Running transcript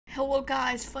Hello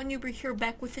guys, Noober here,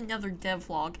 back with another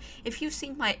devlog. If you've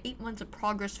seen my 8 months of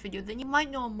progress video, then you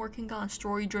might know I'm working on a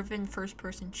story-driven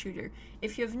first-person shooter.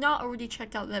 If you have not already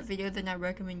checked out that video, then I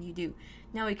recommend you do.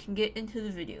 Now we can get into the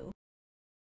video.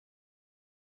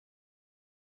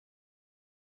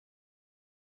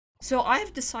 So I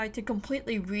have decided to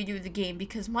completely redo the game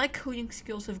because my coding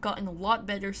skills have gotten a lot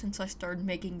better since I started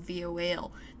making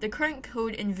VOAL. The current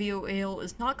code in VOAL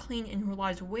is not clean and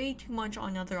relies way too much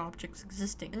on other objects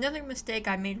existing. Another mistake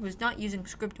I made was not using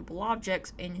scriptable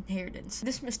objects in inheritance.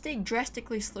 This mistake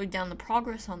drastically slowed down the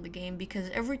progress on the game because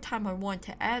every time I wanted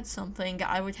to add something,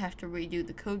 I would have to redo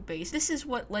the code base. This is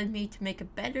what led me to make a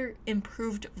better,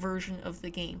 improved version of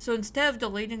the game. So instead of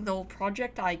deleting the old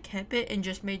project, I kept it and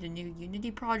just made a new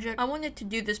Unity project. I wanted to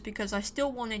do this because I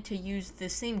still wanted to use the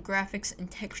same graphics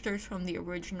and textures from the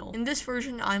original. In this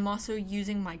version, I'm also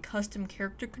using my custom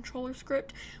character controller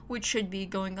script, which should be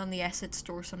going on the asset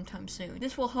store sometime soon.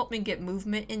 This will help me get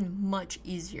movement in much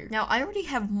easier. Now, I already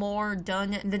have more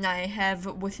done than I have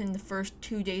within the first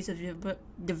 2 days of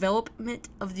development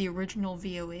of the original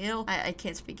VOAL. I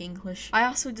can't speak English. I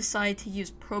also decided to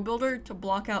use ProBuilder to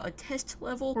block out a test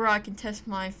level where I can test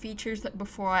my features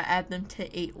before I add them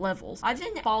to 8 levels. I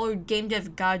then followed Game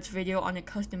Dev Guide's video on a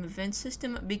custom event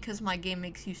system because my game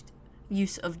makes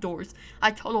use of doors.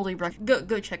 I totally recommend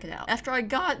go check it out. After I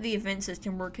got the event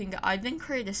system working, I then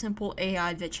created a simple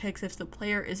AI that checks if the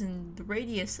player is in the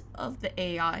radius of the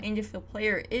AI, and if the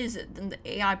player is, then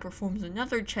the AI performs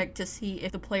another check to see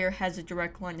if the player has a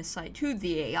direct line of sight to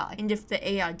the AI, and if the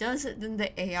AI does it, then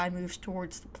the AI moves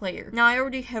towards the player. Now, I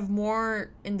already have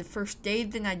more in the first day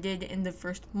than I did in the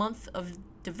first month of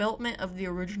development of the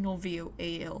original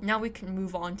VOAL. Now we can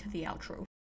move on to the outro.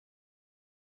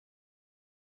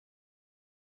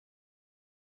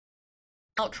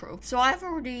 So I've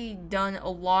already done a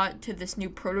lot to this new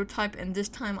prototype, and this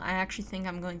time I actually think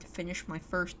I'm going to finish my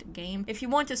first game. If you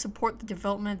want to support the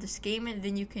development of this game,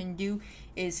 then you can do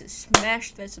is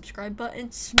smash that subscribe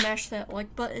button, smash that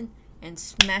like button, and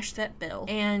smash that bell.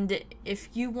 And if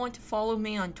you want to follow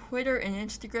me on Twitter and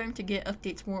Instagram to get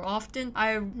updates more often,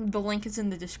 the link is in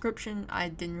the description. I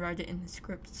didn't write it in the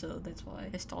script, so that's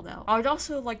why I stalled out. I would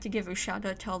also like to give a shout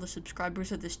out to all the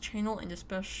subscribers of this channel, and a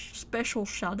special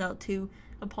shout out to,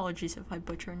 apologies if I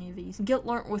butcher any of these, Get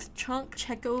Learnt with Chunk,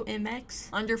 Checo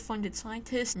MX, Underfunded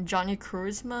Scientist, Johnny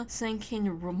Charisma,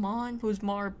 Sankin Roman,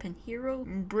 Hosmar Pinheiro,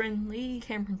 Bryn Lee,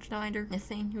 Cameron Schneider,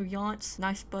 Nathaniel Yantz,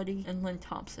 Nice Buddy, and Lynn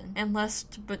Thompson. And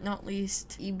last but not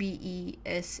least,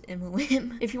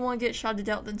 EBESMOM. If you want to get shouted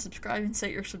out, then subscribe and set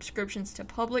your subscriptions to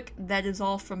public. That is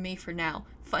all from me for now.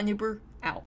 Noober out.